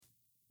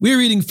We're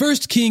reading 1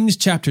 Kings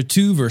chapter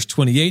 2 verse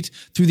 28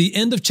 through the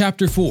end of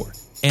chapter 4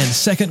 and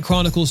 2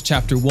 Chronicles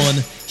chapter 1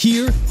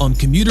 here on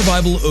Commuter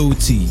Bible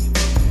OT.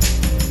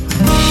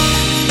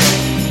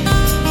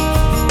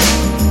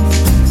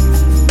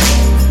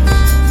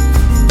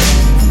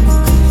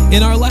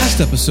 In our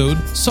last episode,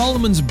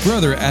 Solomon's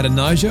brother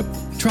Adonijah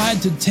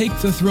tried to take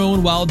the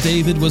throne while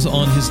David was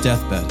on his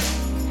deathbed.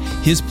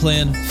 His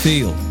plan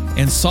failed,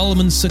 and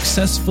Solomon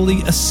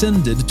successfully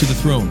ascended to the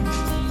throne.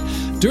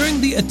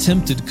 During the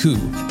attempted coup,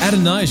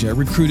 Adonijah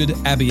recruited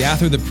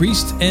Abiathar the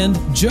priest and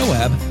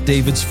Joab,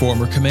 David's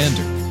former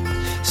commander.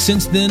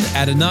 Since then,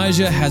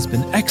 Adonijah has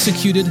been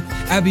executed,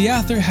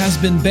 Abiathar has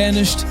been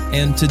banished,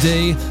 and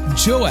today,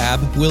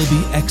 Joab will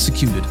be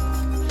executed.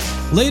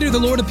 Later, the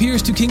Lord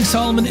appears to King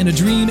Solomon in a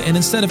dream, and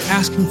instead of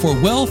asking for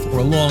wealth or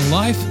a long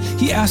life,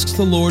 he asks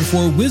the Lord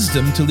for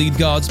wisdom to lead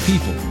God's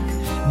people.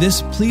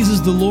 This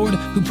pleases the Lord,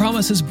 who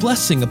promises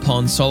blessing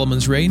upon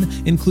Solomon's reign,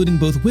 including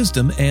both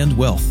wisdom and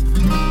wealth.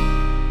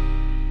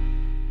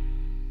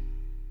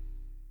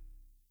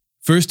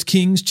 1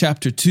 Kings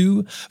chapter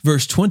 2,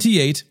 verse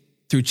 28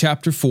 through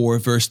chapter 4,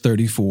 verse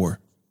 34.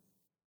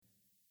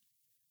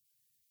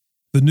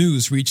 The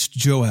news reached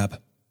Joab.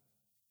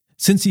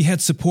 Since he had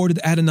supported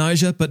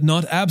Adonijah but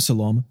not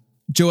Absalom,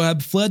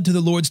 Joab fled to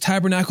the Lord's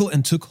tabernacle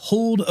and took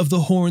hold of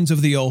the horns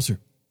of the altar.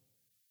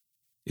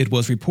 It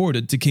was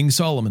reported to King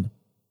Solomon.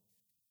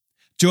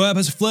 Joab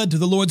has fled to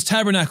the Lord's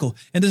tabernacle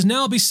and is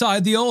now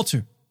beside the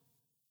altar.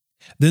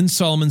 Then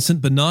Solomon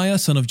sent Benaiah,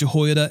 son of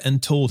Jehoiada,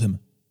 and told him,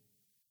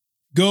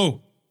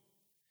 "Go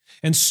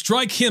and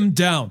strike him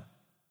down."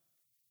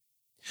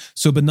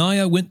 So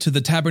Benaiah went to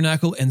the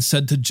tabernacle and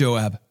said to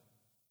Joab,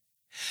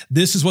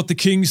 "This is what the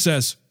king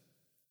says.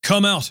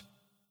 Come out."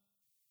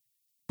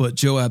 But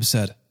Joab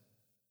said,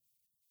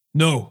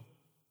 "No,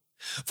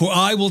 for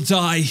I will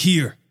die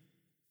here."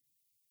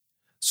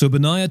 So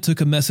Benaiah took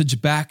a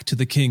message back to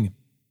the king.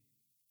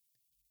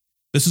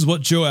 "This is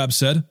what Joab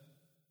said,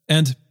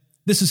 and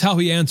this is how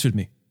he answered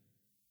me."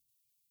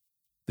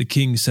 The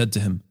king said to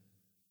him,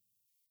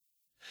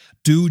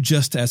 "Do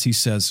just as he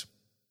says.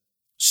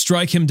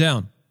 Strike him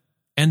down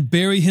and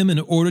bury him in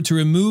order to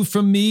remove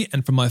from me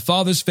and from my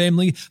father's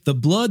family the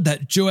blood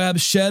that Joab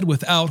shed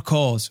without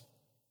cause.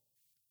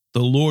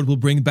 The Lord will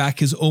bring back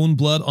his own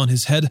blood on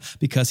his head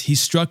because he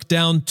struck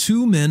down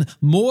 2 men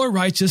more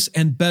righteous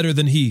and better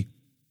than he,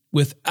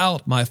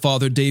 without my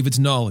father David's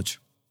knowledge."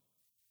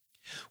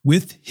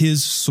 With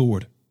his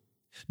sword,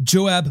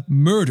 Joab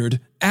murdered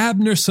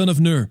Abner son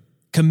of Ner,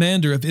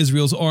 commander of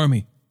Israel's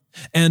army,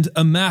 and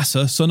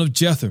Amasa son of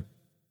Jether,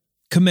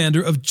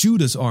 commander of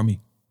Judah's army.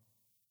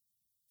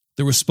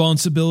 The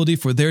responsibility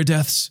for their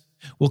deaths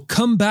will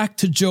come back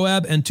to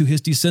Joab and to his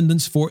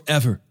descendants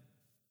forever.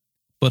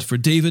 But for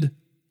David,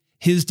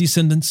 his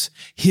descendants,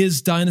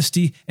 his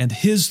dynasty, and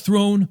his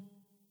throne,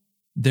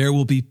 there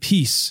will be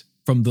peace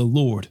from the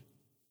Lord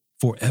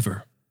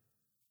forever.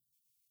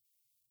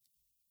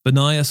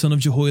 Benaiah son of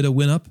Jehoiada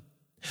went up,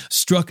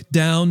 struck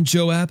down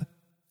Joab,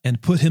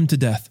 and put him to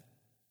death.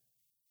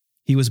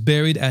 He was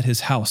buried at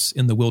his house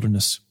in the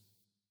wilderness.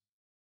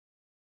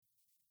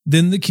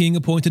 Then the king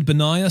appointed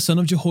Benaiah son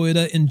of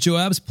Jehoiada in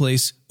Joab's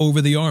place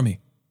over the army,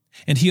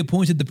 and he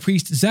appointed the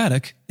priest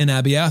Zadok in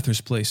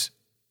Abiathar's place.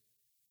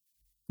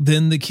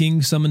 Then the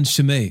king summoned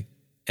Shimei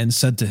and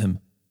said to him,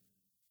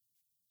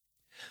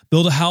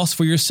 "Build a house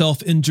for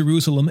yourself in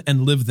Jerusalem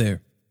and live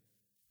there,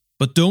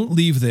 but don't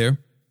leave there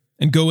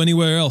and go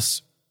anywhere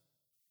else.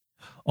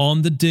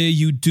 On the day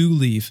you do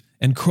leave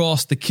and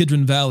cross the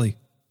Kidron Valley,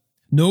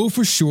 know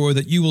for sure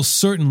that you will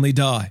certainly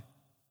die.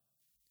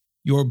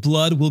 Your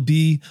blood will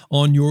be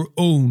on your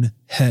own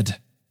head."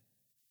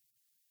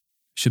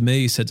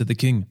 Shimei said to the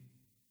king,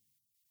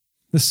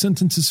 "The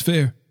sentence is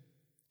fair.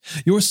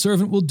 Your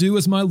servant will do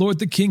as my lord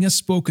the king has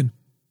spoken."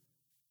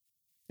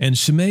 And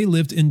Shimei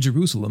lived in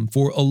Jerusalem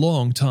for a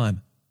long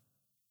time.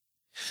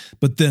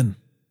 But then,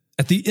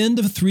 at the end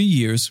of 3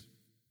 years,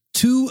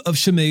 2 of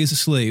Shimei's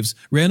slaves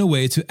ran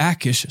away to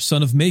Achish,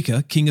 son of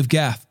Maacah, king of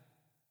Gath.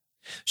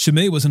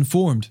 Shimei was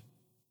informed,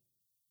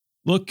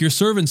 "Look, your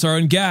servants are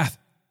in Gath."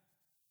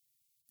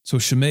 So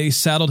Shimei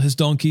saddled his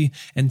donkey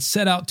and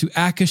set out to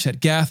Achish at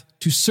Gath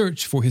to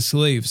search for his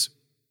slaves.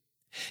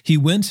 He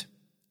went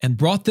and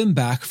brought them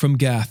back from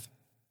Gath.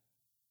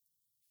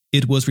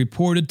 It was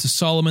reported to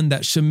Solomon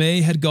that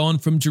Shimei had gone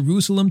from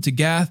Jerusalem to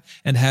Gath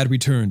and had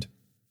returned.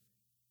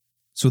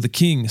 So the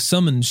king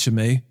summoned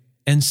Shimei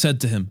and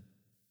said to him,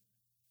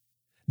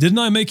 "Didn't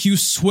I make you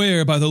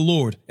swear by the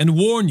Lord and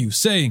warn you,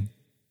 saying,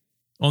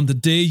 'On the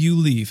day you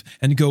leave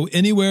and go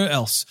anywhere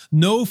else,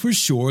 know for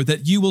sure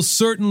that you will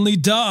certainly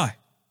die'?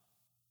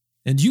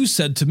 And you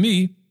said to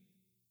me,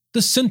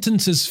 'The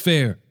sentence is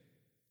fair.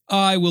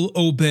 I will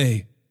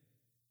obey.'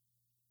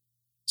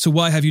 So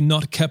why have you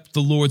not kept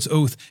the Lord's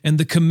oath and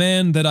the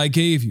command that I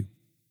gave you?"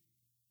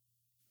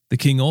 The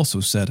king also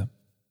said,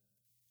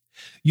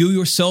 "You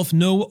yourself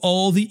know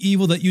all the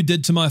evil that you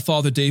did to my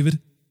father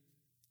David.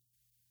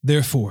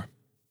 Therefore,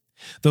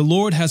 the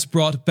Lord has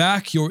brought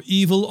back your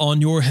evil on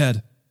your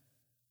head.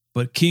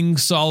 But King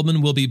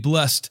Solomon will be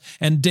blessed,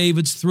 and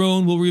David's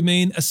throne will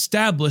remain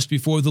established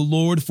before the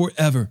Lord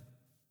forever."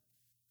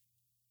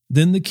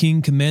 Then the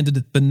king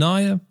commanded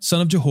Benaiah,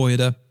 son of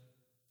Jehoiada,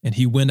 and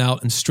he went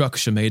out and struck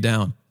Shimei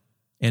down,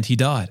 and he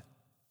died.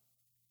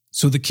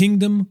 So the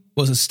kingdom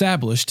was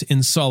established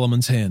in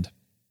Solomon's hand.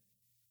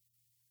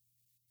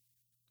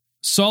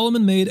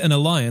 Solomon made an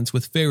alliance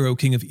with Pharaoh,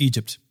 king of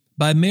Egypt,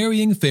 by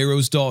marrying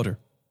Pharaoh's daughter.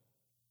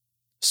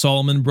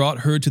 Solomon brought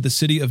her to the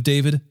city of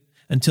David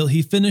until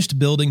he finished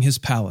building his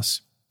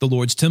palace, the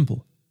Lord's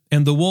temple,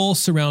 and the wall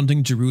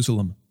surrounding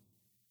Jerusalem.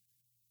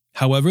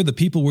 However, the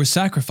people were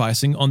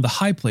sacrificing on the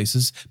high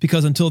places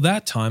because until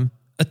that time,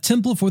 a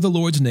temple for the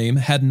Lord's name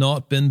had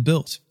not been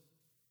built.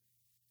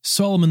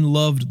 Solomon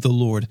loved the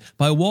Lord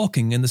by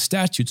walking in the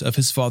statutes of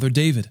his father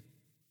David,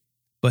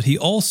 but he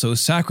also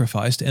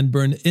sacrificed and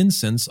burned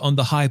incense on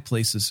the high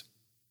places.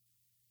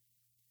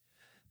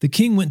 The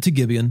king went to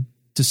Gibeon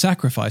to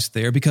sacrifice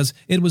there because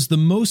it was the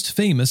most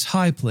famous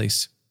high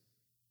place.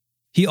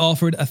 He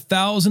offered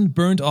 1,000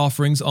 burnt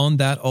offerings on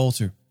that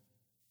altar.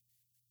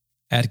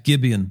 At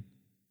Gibeon,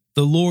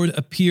 the Lord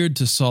appeared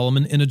to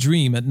Solomon in a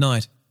dream at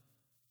night.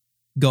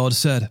 God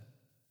said,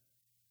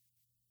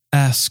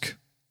 "Ask,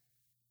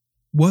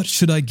 what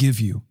should I give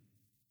you?"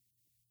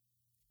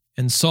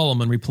 And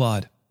Solomon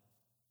replied,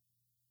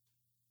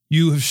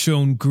 "You have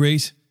shown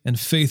great and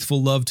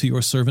faithful love to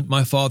your servant,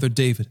 my father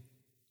David,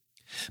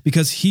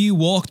 because he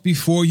walked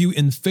before you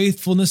in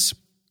faithfulness,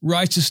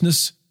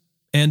 righteousness,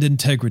 and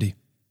integrity.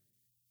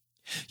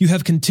 You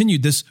have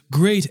continued this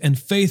great and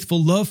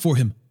faithful love for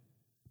him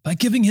by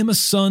giving him a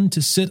son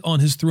to sit on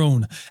his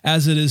throne,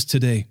 as it is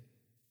today.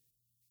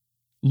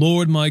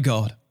 Lord my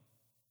God,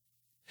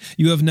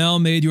 you have now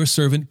made your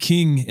servant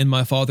king in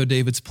my father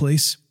David's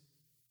place.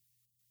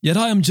 Yet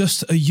I am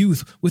just a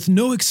youth with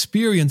no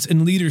experience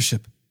in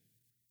leadership.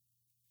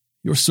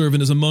 Your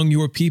servant is among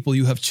your people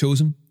you have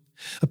chosen,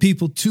 a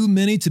people too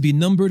many to be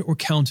numbered or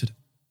counted.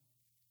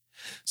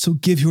 So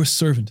give your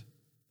servant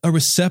a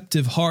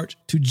receptive heart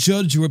to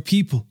judge your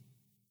people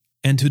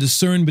and to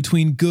discern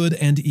between good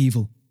and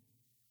evil.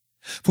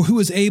 For who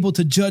is able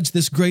to judge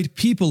this great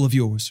people of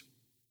yours?"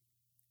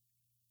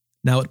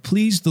 Now it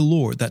pleased the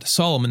Lord that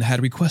Solomon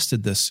had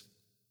requested this.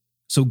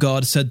 So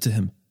God said to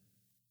him,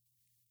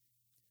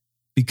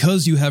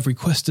 "Because you have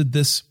requested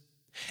this,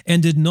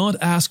 and did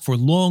not ask for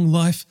long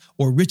life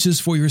or riches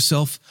for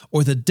yourself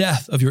or the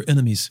death of your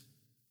enemies,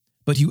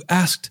 but you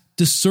asked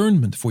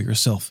discernment for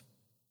yourself,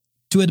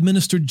 to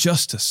administer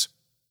justice,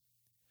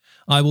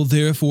 I will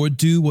therefore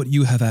do what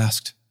you have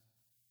asked.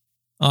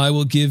 I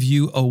will give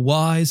you a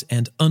wise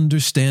and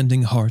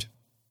understanding heart,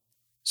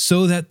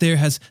 so that there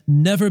has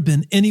never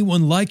been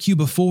anyone like you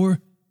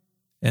before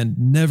and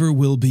never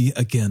will be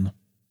again.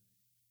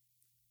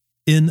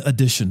 In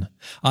addition,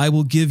 I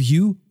will give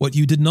you what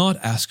you did not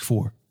ask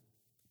for,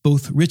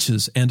 both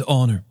riches and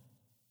honor,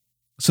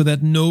 so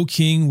that no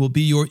king will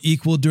be your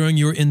equal during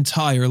your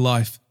entire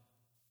life.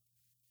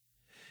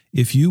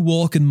 If you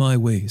walk in my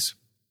ways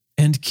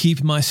and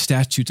keep my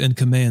statutes and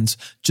commands,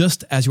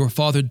 just as your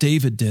father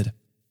David did,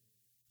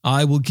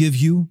 I will give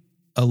you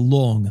a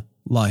long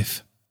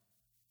life."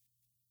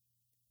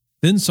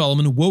 Then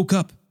Solomon woke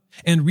up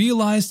and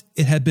realized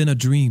it had been a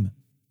dream.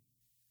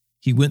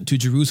 He went to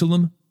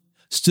Jerusalem,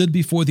 stood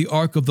before the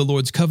ark of the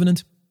Lord's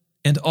covenant,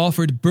 and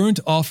offered burnt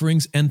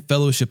offerings and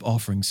fellowship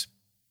offerings.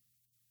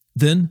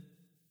 Then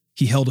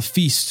he held a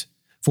feast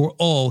for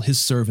all his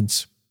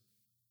servants.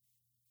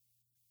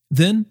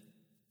 Then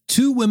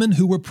 2 women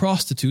who were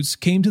prostitutes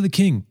came to the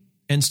king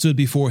and stood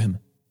before him.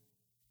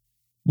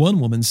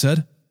 One woman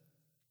said,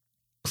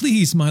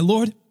 "Please, my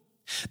lord,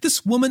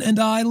 this woman and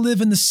I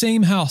live in the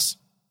same house,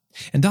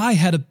 and I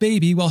had a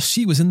baby while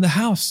she was in the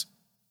house.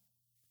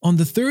 On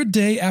the 3rd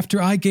day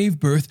after I gave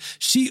birth,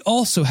 she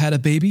also had a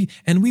baby,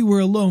 and we were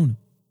alone.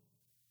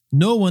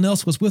 No one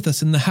else was with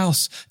us in the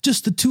house,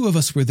 just the 2 of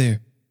us were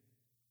there.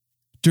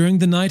 During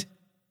the night,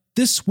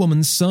 this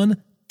woman's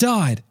son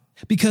died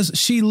because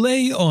she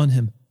lay on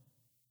him.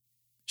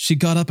 She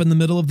got up in the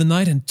middle of the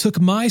night and took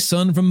my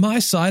son from my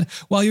side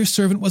while your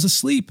servant was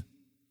asleep.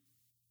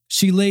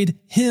 She laid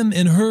him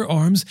in her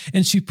arms,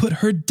 and she put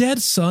her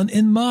dead son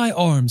in my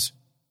arms.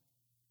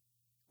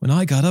 When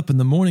I got up in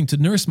the morning to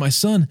nurse my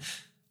son,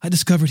 I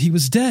discovered he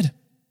was dead.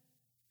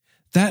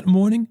 That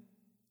morning,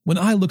 when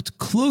I looked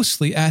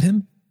closely at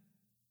him,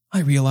 I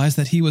realized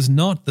that he was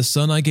not the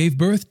son I gave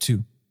birth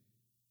to."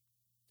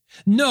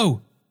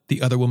 "No,"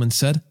 the other woman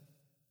said.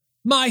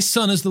 "My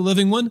son is the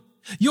living one.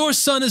 Your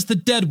son is the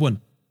dead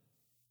one."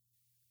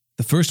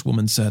 The first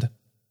woman said,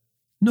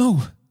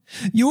 "No,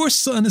 your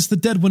son is the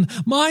dead one.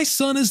 My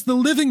son is the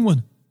living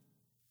one."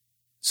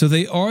 So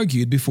they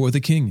argued before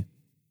the king.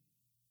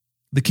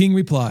 The king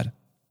replied,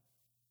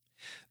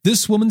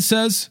 "This woman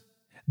says,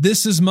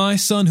 'This is my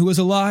son who is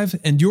alive,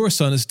 and your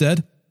son is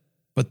dead.'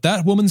 But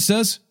that woman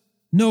says,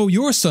 'No,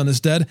 your son is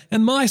dead,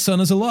 and my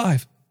son is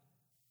alive.'"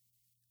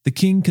 The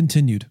king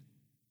continued,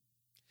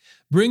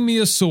 "Bring me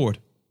a sword."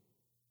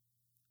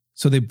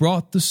 So they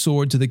brought the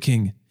sword to the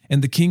king,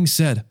 and the king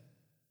said,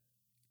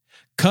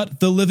 "Cut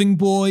the living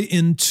boy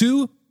in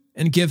 2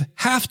 and give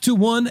half to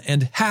one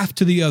and half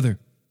to the other."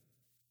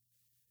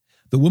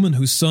 The woman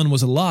whose son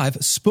was alive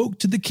spoke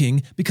to the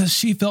king because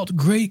she felt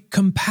great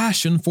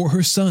compassion for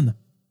her son.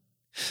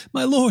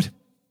 "My lord,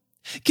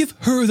 give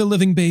her the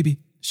living baby,"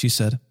 she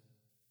said.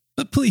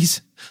 "But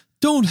please,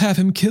 don't have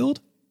him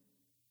killed."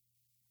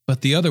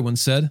 But the other one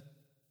said,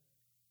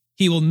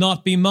 "He will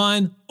not be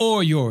mine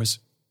or yours.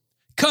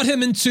 Cut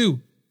him in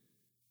two."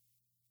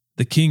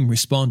 The king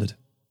responded,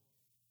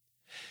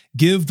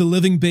 "Give the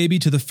living baby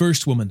to the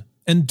first woman,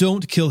 and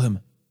don't kill him.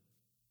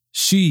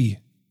 She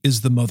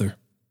is the mother."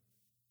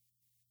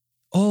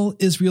 All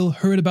Israel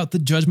heard about the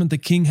judgment the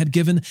king had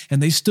given,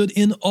 and they stood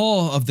in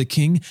awe of the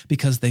king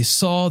because they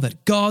saw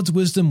that God's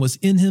wisdom was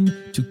in him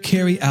to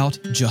carry out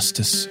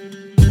justice.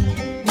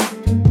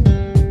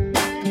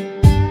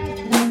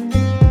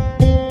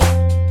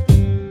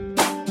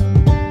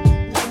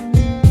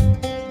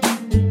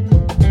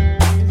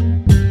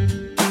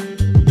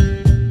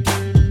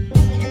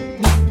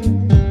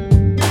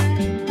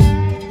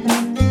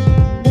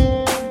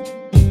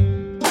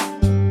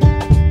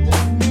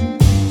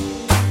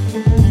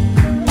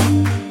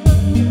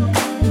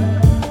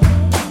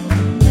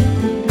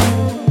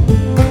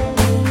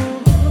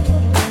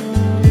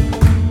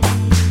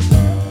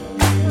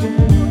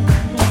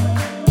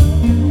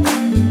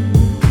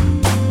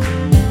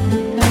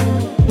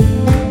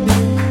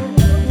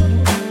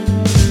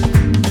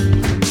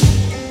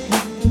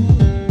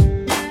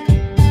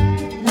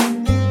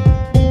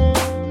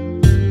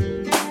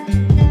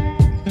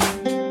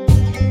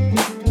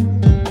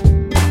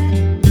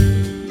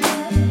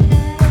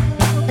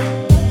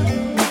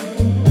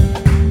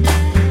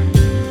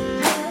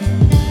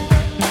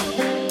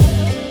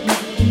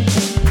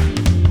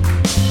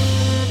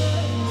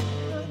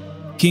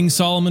 King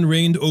Solomon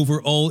reigned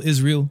over all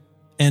Israel,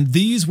 and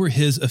these were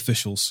his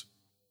officials: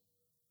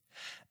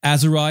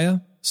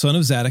 Azariah, son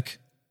of Zadok,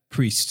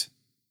 priest;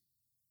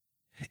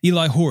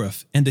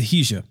 Elihoreph and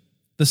Ahijah,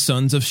 the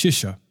sons of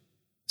Shisha,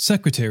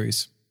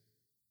 secretaries;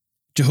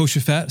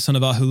 Jehoshaphat, son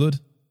of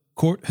Ahilud,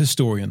 court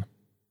historian;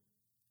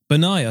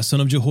 Benaiah, son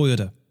of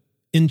Jehoiada,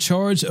 in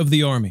charge of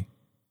the army;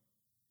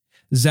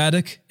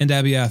 Zadok and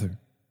Abiathar,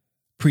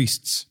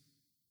 priests;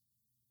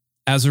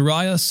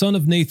 Azariah, son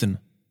of Nathan,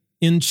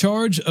 in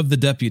charge of the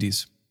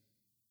deputies;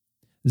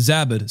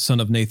 Zabad,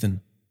 son of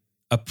Nathan,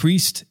 a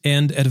priest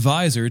and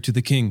advisor to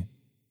the king;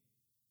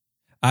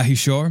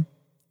 Ahishar,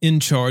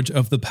 in charge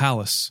of the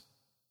palace;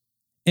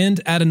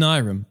 and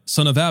Adoniram,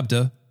 son of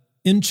Abda,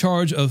 in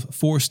charge of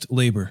forced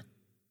labor.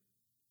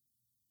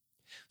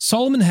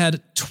 Solomon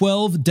had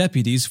 12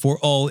 deputies for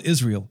all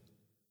Israel.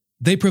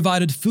 They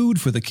provided food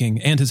for the king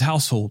and his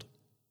household.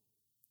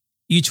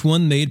 Each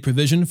one made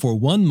provision for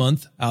 1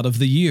 month out of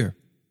the year.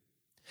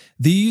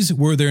 These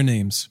were their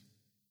names: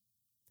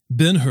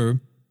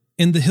 Ben-Hur,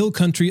 in the hill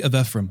country of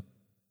Ephraim;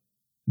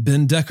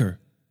 Ben-Decker,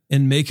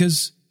 in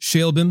Makaz,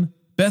 Shalbim,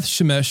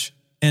 Beth-Shemesh,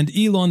 and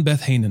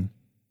Elon-Beth-Hanan;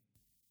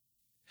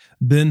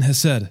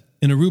 Ben-Hesed,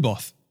 in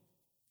Aruboth.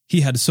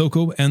 He had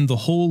Soko and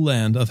the whole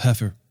land of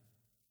Hepher;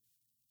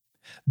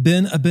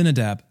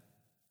 Ben-Abinadab,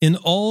 in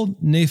all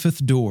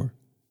Naphath Dor.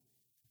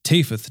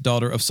 Taphath,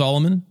 daughter of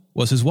Solomon,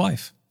 was his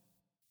wife;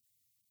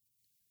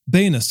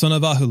 Baanah, son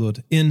of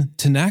Ahilud, in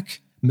Tanakh,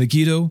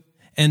 Megiddo,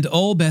 and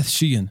all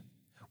Beth-Shean,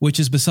 which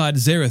is beside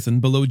Zarethan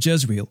below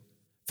Jezreel,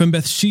 from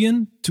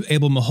Beth-Shean to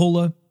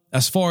Abel-Meholah,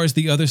 as far as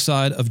the other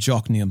side of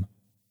Jokneam;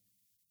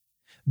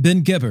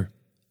 Ben-Geber,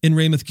 in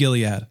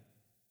Ramoth-Gilead.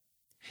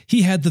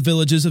 He had the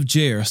villages of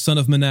Jair, son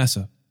of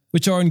Manasseh,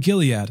 which are in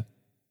Gilead,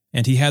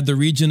 and he had the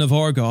region of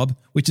Argob,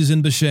 which is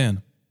in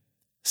Bashan,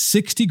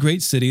 60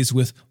 great cities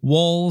with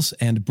walls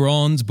and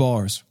bronze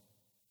bars;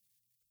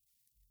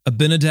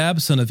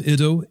 Abinadab, son of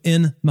Iddo,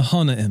 in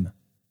Mahanaim;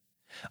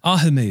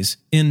 Ahimaaz,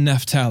 in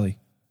Naphtali.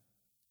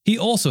 He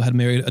also had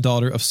married a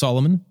daughter of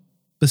Solomon,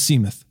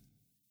 Basemath;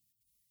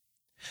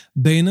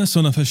 Baanah,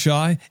 son of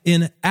Hushai,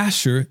 in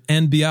Asher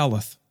and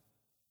Bealoth;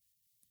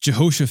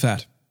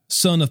 Jehoshaphat,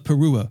 son of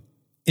Peruah,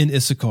 in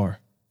Issachar;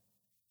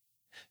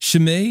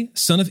 Shimei,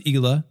 son of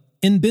Elah,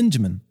 in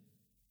Benjamin;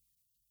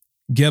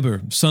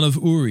 Geber, son of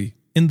Uri,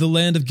 in the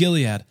land of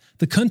Gilead,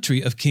 the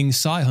country of King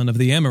Sihon of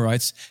the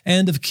Amorites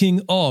and of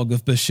King Og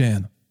of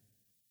Bashan.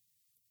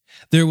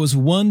 There was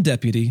one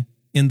deputy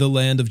in the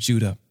land of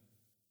Judah.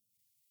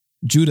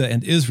 Judah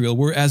and Israel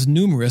were as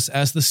numerous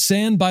as the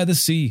sand by the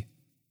sea.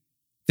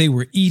 They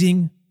were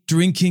eating,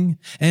 drinking,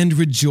 and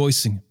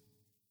rejoicing.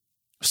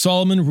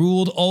 Solomon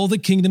ruled all the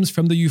kingdoms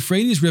from the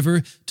Euphrates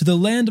River to the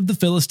land of the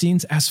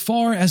Philistines as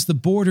far as the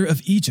border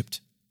of Egypt.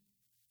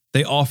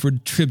 They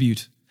offered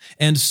tribute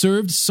and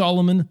served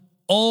Solomon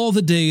all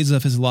the days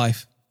of his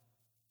life.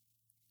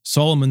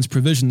 Solomon's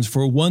provisions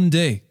for 1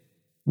 day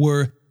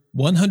were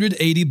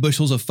 180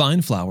 bushels of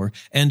fine flour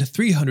and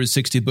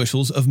 360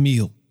 bushels of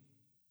meal,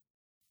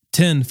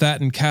 10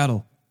 fattened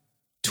cattle,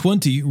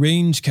 20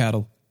 range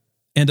cattle,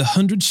 and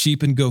 100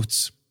 sheep and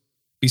goats,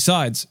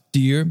 besides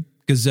deer,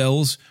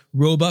 gazelles,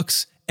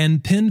 roebucks,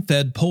 and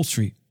pen-fed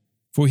poultry,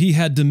 for he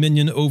had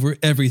dominion over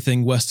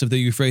everything west of the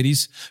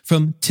Euphrates,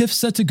 from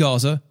Tifsa to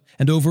Gaza,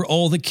 and over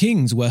all the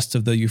kings west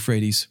of the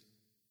Euphrates.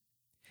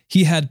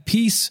 He had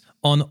peace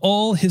on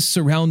all his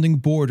surrounding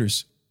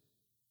borders.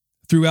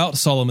 Throughout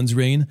Solomon's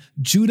reign,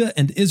 Judah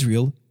and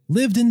Israel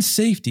lived in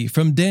safety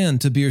from Dan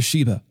to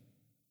Beersheba,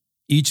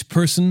 each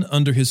person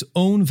under his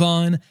own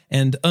vine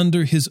and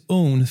under his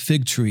own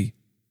fig tree.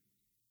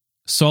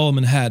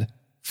 Solomon had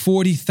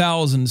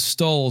 40,000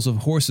 stalls of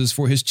horses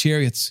for his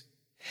chariots,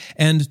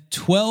 and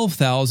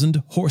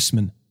 12,000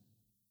 horsemen.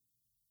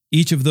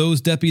 Each of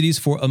those deputies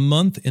for a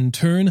month in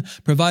turn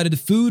provided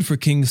food for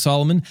King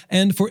Solomon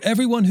and for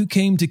everyone who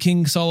came to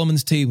King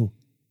Solomon's table.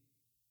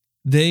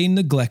 They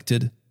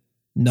neglected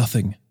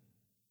nothing.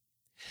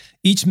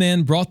 Each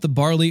man brought the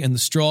barley and the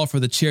straw for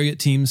the chariot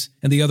teams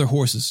and the other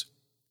horses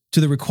to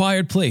the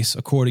required place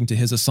according to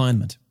his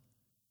assignment.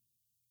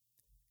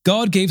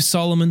 God gave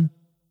Solomon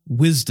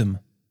wisdom,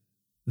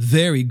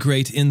 very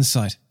great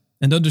insight,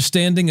 and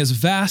understanding as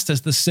vast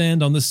as the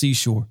sand on the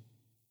seashore.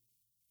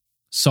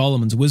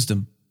 Solomon's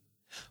wisdom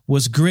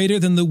was greater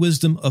than the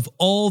wisdom of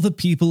all the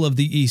people of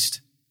the East,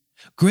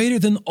 greater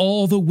than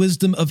all the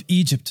wisdom of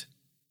Egypt.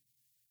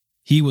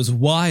 He was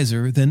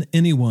wiser than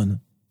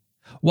anyone,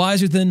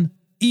 wiser than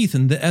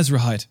Ethan the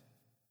Ezrahite,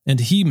 and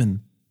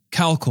Heman,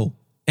 Calcol,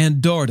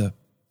 and Darda,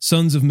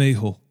 sons of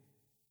Mahol.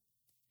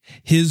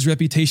 His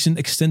reputation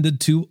extended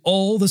to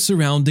all the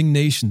surrounding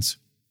nations.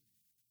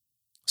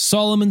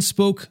 Solomon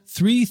spoke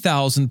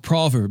 3,000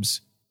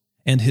 proverbs,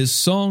 and his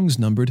songs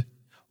numbered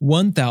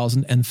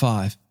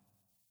 1,005.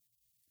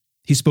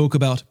 He spoke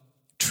about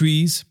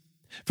trees,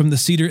 from the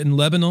cedar in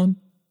Lebanon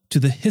to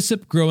the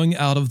hyssop growing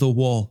out of the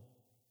wall.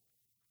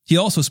 He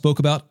also spoke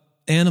about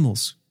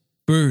animals,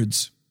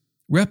 birds,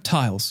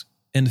 reptiles,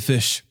 and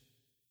fish.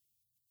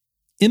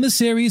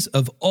 Emissaries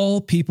of all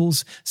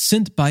peoples,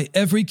 sent by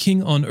every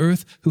king on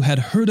earth who had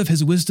heard of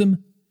his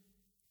wisdom,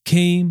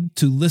 came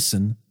to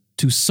listen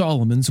to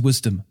Solomon's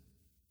wisdom.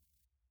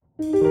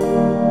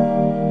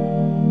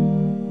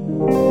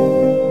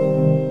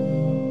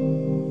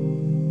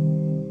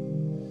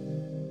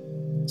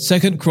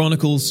 2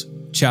 Chronicles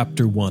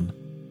chapter 1.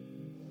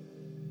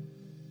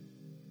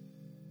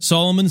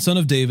 Solomon, son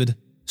of David,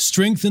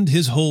 strengthened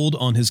his hold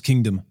on his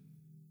kingdom.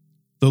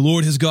 The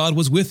Lord his God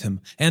was with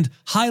him and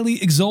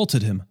highly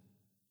exalted him.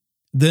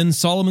 Then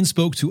Solomon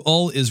spoke to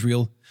all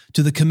Israel,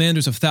 to the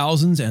commanders of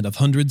thousands and of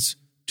hundreds,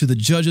 to the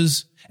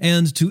judges,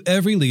 and to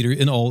every leader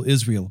in all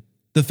Israel,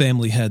 the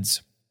family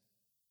heads.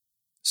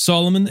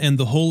 Solomon and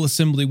the whole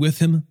assembly with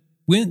him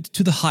went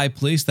to the high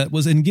place that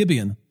was in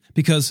Gibeon,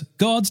 because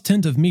God's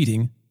tent of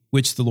meeting,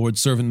 which the Lord's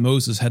servant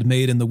Moses had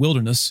made in the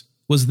wilderness,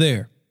 was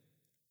there.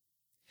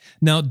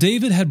 Now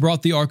David had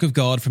brought the ark of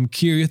God from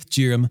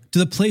Kiriath-Jearim to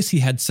the place he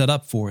had set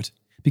up for it,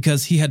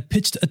 because he had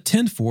pitched a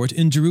tent for it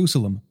in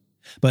Jerusalem.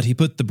 But he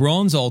put the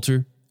bronze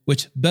altar,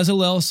 which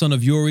Bezalel son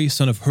of Uri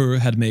son of Hur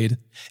had made,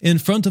 in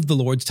front of the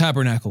Lord's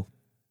tabernacle.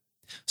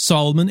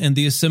 Solomon and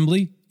the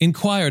assembly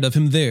inquired of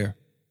him there.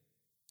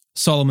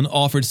 Solomon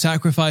offered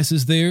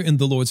sacrifices there in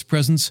the Lord's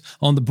presence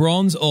on the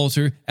bronze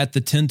altar at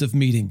the tent of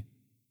meeting.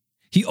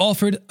 He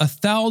offered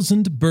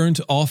 1,000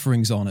 burnt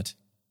offerings on it.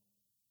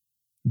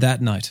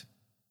 That night,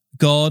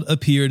 God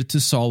appeared to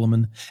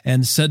Solomon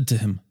and said to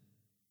him,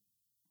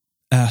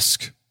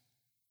 "Ask,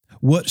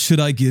 what should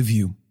I give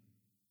you?"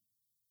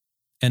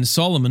 And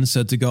Solomon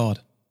said to God,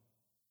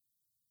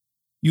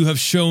 "You have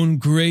shown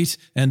great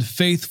and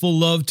faithful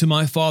love to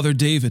my father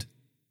David,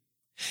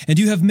 and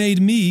you have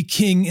made me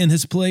king in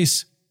his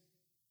place.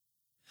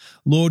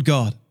 Lord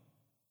God,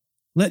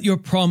 let your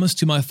promise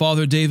to my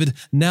father David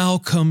now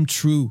come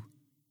true,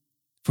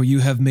 for you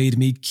have made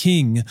me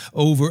king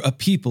over a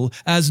people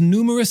as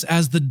numerous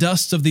as the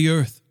dust of the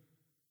earth.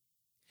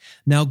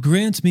 Now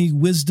grant me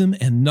wisdom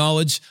and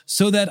knowledge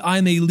so that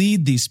I may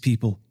lead these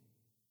people.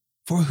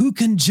 For who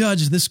can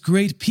judge this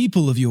great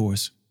people of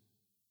yours?"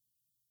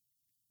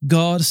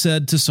 God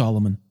said to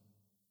Solomon,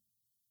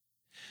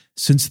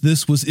 "Since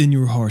this was in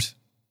your heart,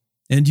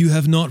 and you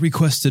have not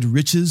requested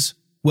riches,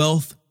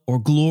 wealth, or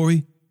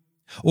glory,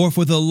 or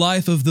for the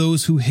life of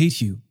those who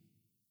hate you,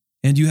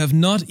 and you have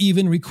not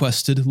even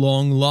requested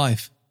long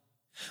life,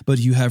 but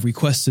you have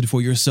requested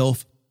for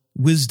yourself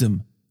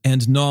wisdom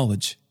and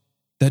knowledge,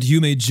 that you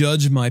may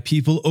judge my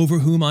people over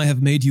whom I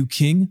have made you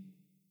king,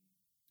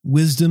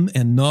 wisdom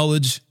and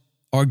knowledge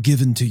are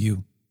given to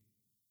you.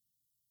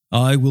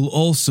 I will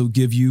also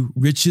give you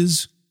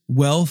riches,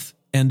 wealth,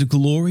 and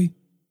glory,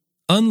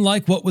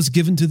 unlike what was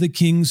given to the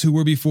kings who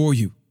were before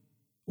you,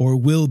 or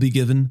will be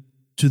given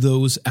to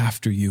those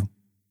after you."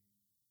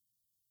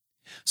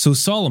 So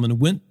Solomon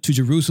went to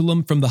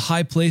Jerusalem from the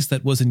high place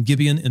that was in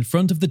Gibeon in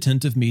front of the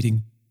tent of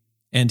meeting,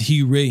 and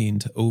he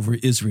reigned over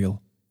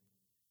Israel.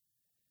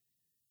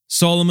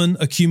 Solomon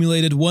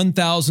accumulated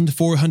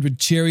 1,400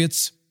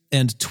 chariots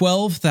and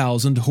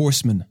 12,000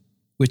 horsemen,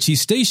 which he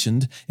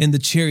stationed in the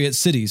chariot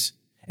cities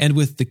and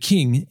with the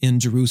king in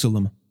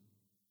Jerusalem.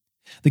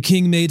 The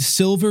king made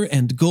silver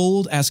and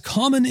gold as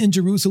common in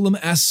Jerusalem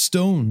as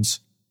stones,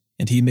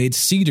 and he made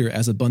cedar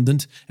as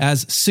abundant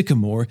as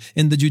sycamore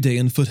in the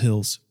Judean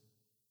foothills.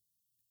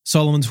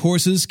 Solomon's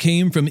horses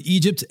came from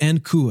Egypt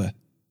and Kua.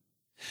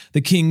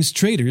 The king's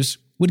traders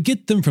would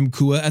get them from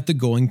Kua at the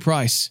going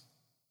price.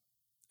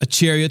 A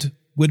chariot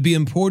would be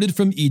imported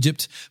from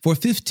Egypt for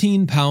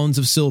 15 pounds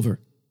of silver,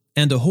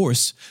 and a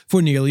horse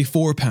for nearly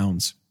 4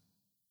 pounds.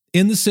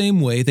 In the same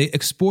way, they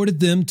exported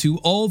them to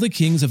all the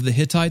kings of the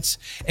Hittites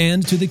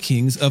and to the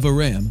kings of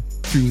Aram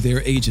through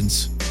their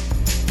agents.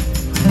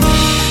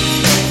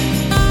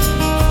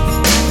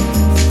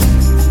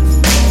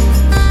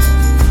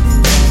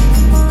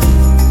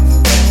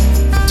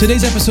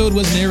 Today's episode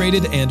was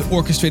narrated and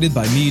orchestrated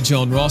by me,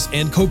 John Ross,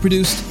 and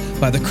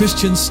co-produced by the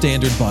Christian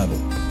Standard Bible.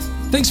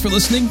 Thanks for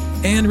listening,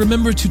 and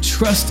remember to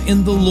trust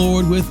in the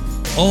Lord with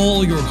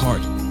all your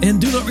heart, and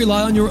do not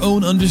rely on your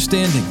own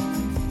understanding.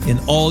 In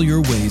all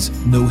your ways,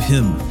 know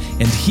Him,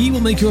 and He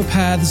will make your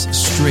paths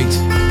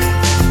straight.